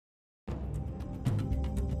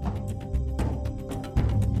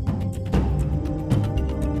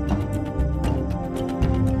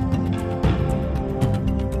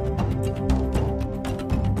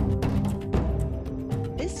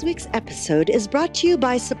week's episode is brought to you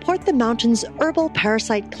by Support the Mountains Herbal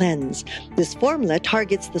Parasite Cleanse. This formula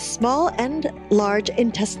targets the small and large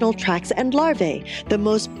intestinal tracts and larvae, the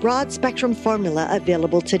most broad-spectrum formula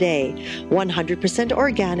available today. 100%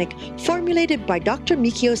 organic, formulated by Dr.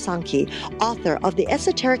 Mikio Sankey, author of the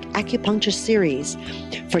Esoteric Acupuncture series.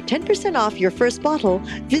 For 10% off your first bottle,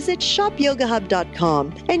 visit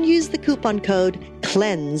shopyogahub.com and use the coupon code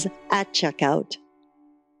CLEANSE at checkout.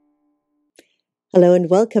 Hello and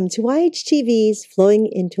welcome to YHTV's Flowing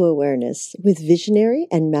into Awareness with visionary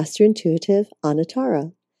and master intuitive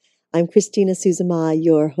Anatara. I'm Christina Suzuma,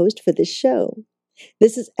 your host for this show.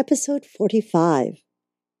 This is episode 45,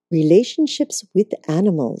 Relationships with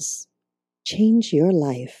Animals. Change your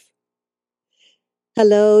life.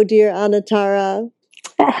 Hello, dear Anatara.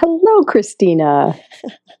 Hello, Christina.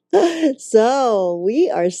 So we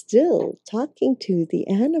are still talking to the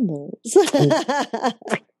animals.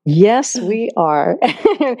 Yes, we are.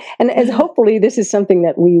 and hopefully this is something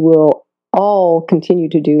that we will all continue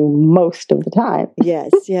to do most of the time.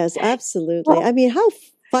 Yes, absolutely. I mean, how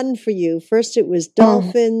fun for you. First it was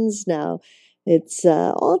dolphins, now it's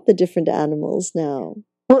all the different animals now.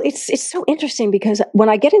 Well, it's so interesting because when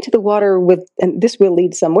I get into the water and this will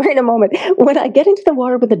lead somewhere in a moment, when I get into the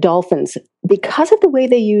water with the dolphins, because of the way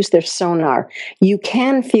they use their sonar, you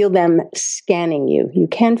can feel them scanning you. You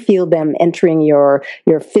can feel them entering your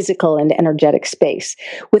physical and energetic space.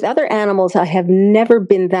 With other animals, I have never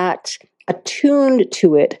been that attuned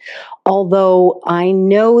to it, although I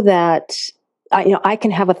know that I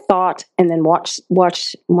can have a thought and then watch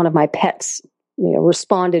one of my pets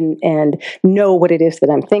respond and know what it is that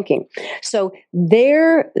I'm thinking. So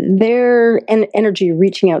their energy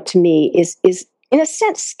reaching out to me is in a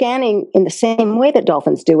sense scanning in the same way that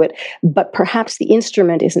dolphins do it, but perhaps the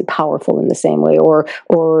instrument isn't powerful in the same way, or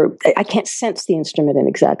I can't sense the instrument in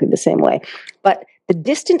exactly the same way. But the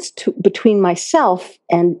distance between myself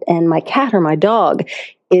and my cat or my dog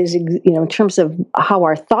is, in terms of how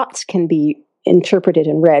our thoughts can be interpreted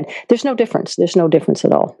and read, there's no difference. There's no difference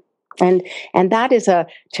at all. And that is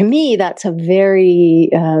to me, that's a very,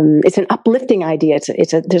 it's an uplifting idea.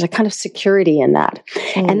 There's a kind of security in that.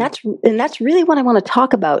 And that's really what I want to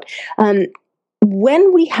talk about.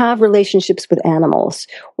 When we have relationships with animals,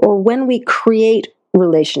 or when we create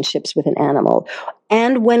relationships with an animal,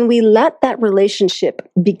 and when we let that relationship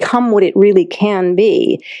become what it really can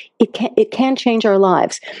be, it can change our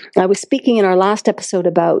lives. I was speaking in our last episode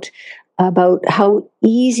about how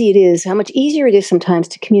easy it is, how much easier it is sometimes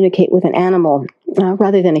to communicate with an animal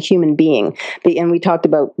rather than a human being. And we talked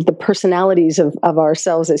about the personalities of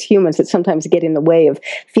ourselves as humans that sometimes get in the way of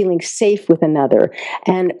feeling safe with another.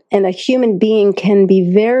 And a human being can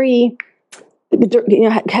be very,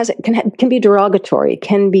 can be derogatory,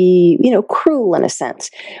 can be, cruel in a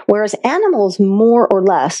sense. Whereas animals, more or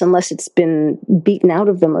less, unless it's been beaten out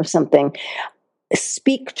of them or something,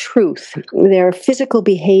 speak truth. Their physical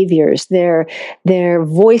behaviors, their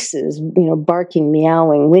voices, barking,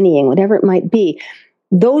 meowing, whinnying, whatever it might be,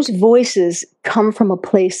 those voices come from a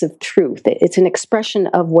place of truth. It's an expression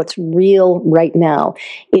of what's real right now.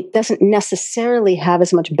 It doesn't necessarily have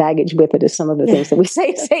as much baggage with it as some of the things that we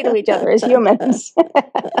say to each other as humans.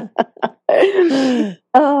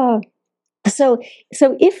 So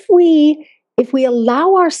if we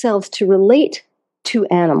allow ourselves to relate to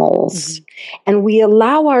animals, and we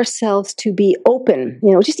allow ourselves to be open,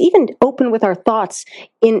 just even open with our thoughts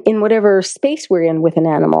in whatever space we're in with an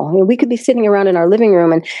animal. We could be sitting around in our living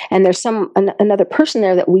room and there's another person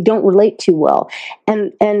there that we don't relate to well.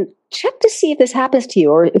 And check to see if this happens to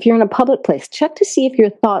you, or if you're in a public place, check to see if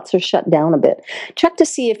your thoughts are shut down a bit. Check to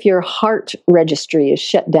see if your heart registry is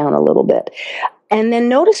shut down a little bit. And then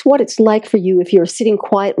notice what it's like for you if you're sitting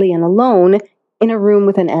quietly and alone in a room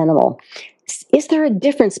with an animal. Is there a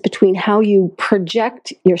difference between how you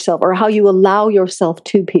project yourself, or how you allow yourself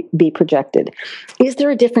to be projected? Is there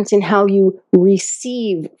a difference in how you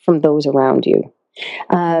receive from those around you?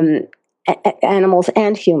 Animals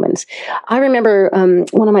and humans. I remember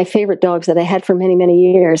one of my favorite dogs that I had for many,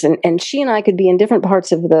 many years, and she and I could be in different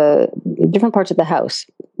parts of the house,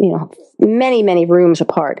 many, many rooms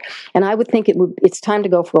apart. And I would think it's time to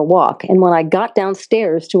go for a walk. And when I got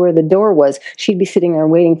downstairs to where the door was, she'd be sitting there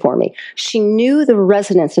waiting for me. She knew the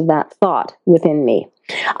resonance of that thought within me.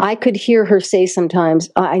 I could hear her say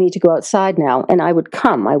sometimes, I need to go outside now. And I would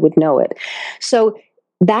come, I would know it. So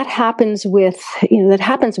that happens with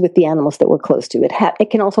the animals that we're close to.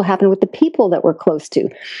 It can also happen with the people that we're close to,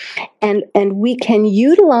 and we can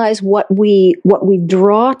utilize what we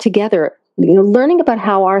draw together. Learning about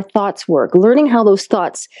how our thoughts work, learning how those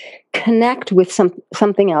thoughts connect with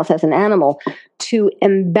something else as an animal to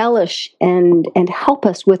embellish and help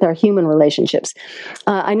us with our human relationships.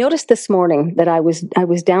 I noticed this morning that I was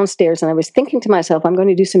downstairs and I was thinking to myself, I'm going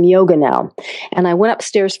to do some yoga now. And I went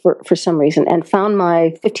upstairs for some reason and found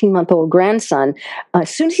my 15-month-old grandson. As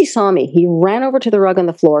soon as he saw me, he ran over to the rug on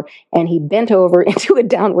the floor and he bent over into a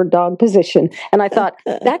downward dog position. And I thought,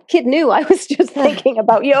 that kid knew I was just thinking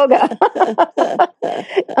about yoga.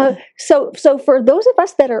 So for those of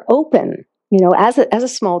us that are open, as a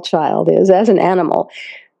small child is, as an animal,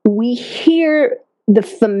 we hear the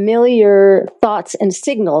familiar thoughts and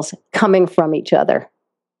signals coming from each other.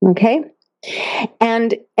 Okay?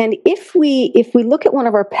 And if we look at one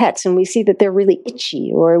of our pets and we see that they're really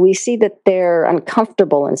itchy, or we see that they're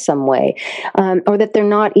uncomfortable in some way, or that they're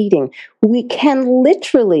not eating, we can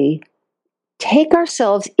literally take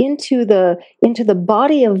ourselves into the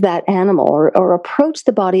body of that animal, or approach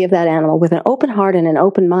the body of that animal with an open heart and an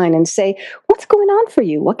open mind and say, what's going on for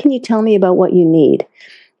you? What can you tell me about what you need?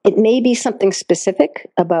 It may be something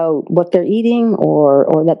specific about what they're eating,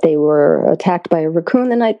 or that they were attacked by a raccoon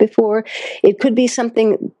the night before. It could be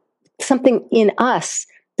something in us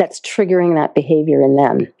that's triggering that behavior in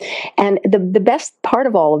them. And the best part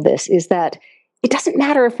of all of this is that it doesn't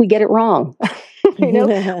matter if we get it wrong.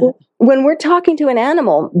 When we're talking to an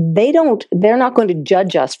animal, they're not going to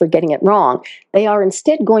judge us for getting it wrong. They are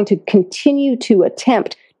instead going to continue to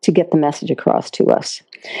attempt to get the message across to us.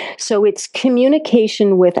 So it's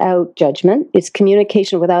communication without judgment. It's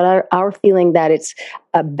communication without our feeling that it's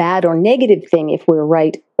a bad or negative thing if we're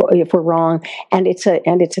right or if we're wrong. And it's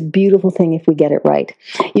a beautiful thing if we get it right.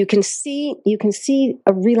 You can see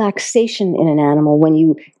a relaxation in an animal when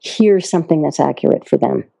you hear something that's accurate for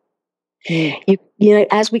them.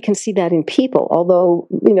 As we can see that in people, although,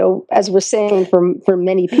 as we're saying, for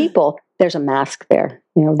many people, there's a mask there.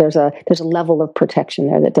 There's a level of protection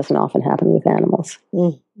there that doesn't often happen with animals.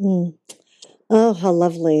 Mm-hmm. Oh, how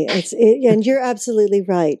lovely. And you're absolutely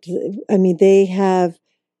right. I mean, they have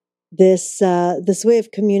this way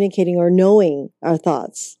of communicating or knowing our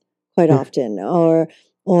thoughts quite often, or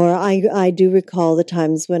I do recall the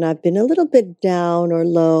times when I've been a little bit down or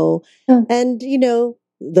low, and,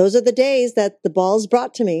 those are the days that the ball's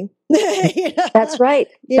brought to me. That's right.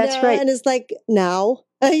 That's right. And it's like, now,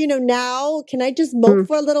 now, can I just mope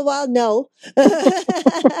for a little while? No.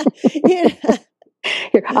 Here,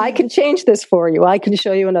 I can change this for you. I can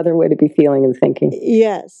show you another way to be feeling and thinking.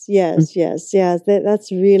 Yes.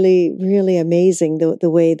 That's really, really amazing, the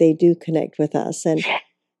way they do connect with us.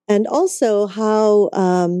 And also how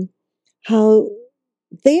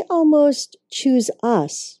they almost choose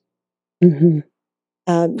us. Mm-hmm.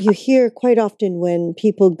 You hear quite often when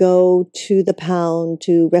people go to the pound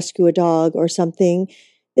to rescue a dog or something,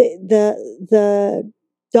 the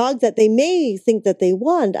dog that they may think that they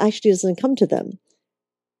want actually doesn't come to them.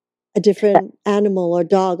 A different animal or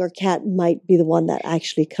dog or cat might be the one that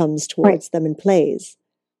actually comes towards them and plays.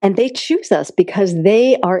 And they choose us because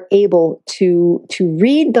they are able to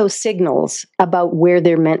read those signals about where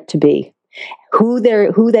they're meant to be. Who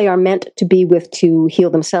they are meant to be with to heal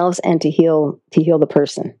themselves and to heal the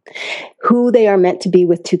person, who they are meant to be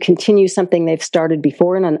with to continue something they've started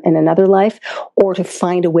before in another life, or to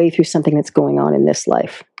find a way through something that's going on in this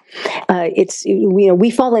life.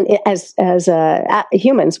 We fall in as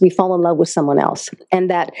humans. We fall in love with someone else, and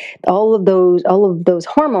that all of those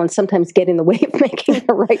hormones sometimes get in the way of making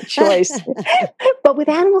the right choice. But with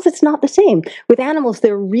animals, it's not the same. With animals,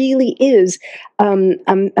 there really is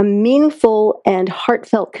a meaningful and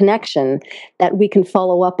heartfelt connection that we can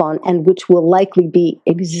follow up on, and which will likely be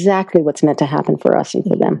exactly what's meant to happen for us and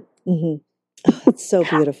for them. Mm-hmm. Oh, it's so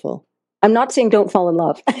beautiful. I'm not saying don't fall in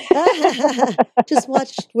love. Just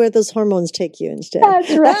watch where those hormones take you instead.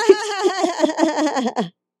 That's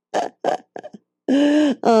right.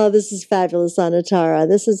 Oh, this is fabulous, Anatara.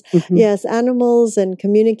 This is, yes, animals and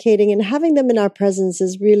communicating and having them in our presence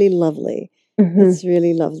is really lovely. Mm-hmm. It's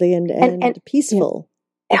really lovely and peaceful.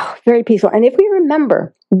 Yeah. Oh, very peaceful. And if we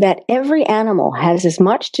remember that every animal has as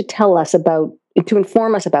much to tell us about, to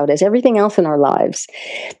inform us about as everything else in our lives,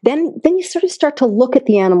 then you sort of start to look at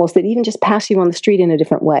the animals that even just pass you on the street in a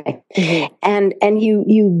different way. Mm-hmm. And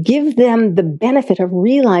you give them the benefit of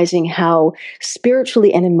realizing how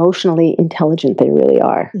spiritually and emotionally intelligent they really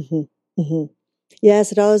are. Mm-hmm. Mm-hmm.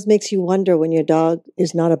 Yes, it always makes you wonder when your dog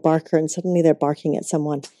is not a barker and suddenly they're barking at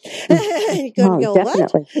someone. You go,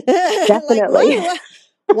 definitely. What? Definitely. Like,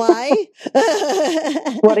 why?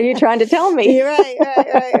 What are you trying to tell me? You're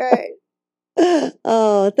right.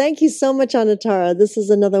 Oh, thank you so much, Anatara. This is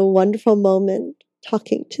another wonderful moment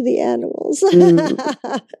talking to the animals.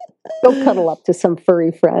 Go cuddle up to some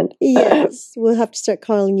furry friend. Yes, we'll have to start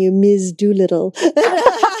calling you Ms. Doolittle.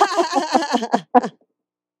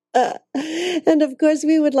 And of course,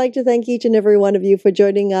 we would like to thank each and every one of you for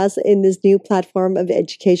joining us in this new platform of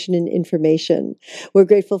education and information. We're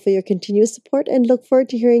grateful for your continuous support and look forward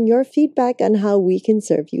to hearing your feedback on how we can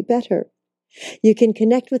serve you better. You can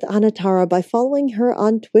connect with Anatara by following her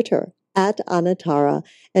on Twitter @Anatara,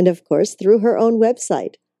 and of course through her own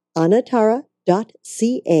website,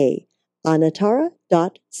 anatara.ca.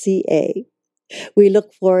 Anatara.ca. We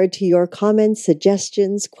look forward to your comments,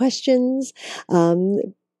 suggestions, questions.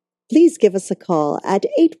 Please give us a call at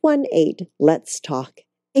 818-LETS-TALK.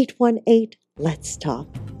 818-LETS-TALK.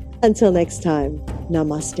 Until next time,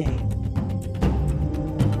 namaste.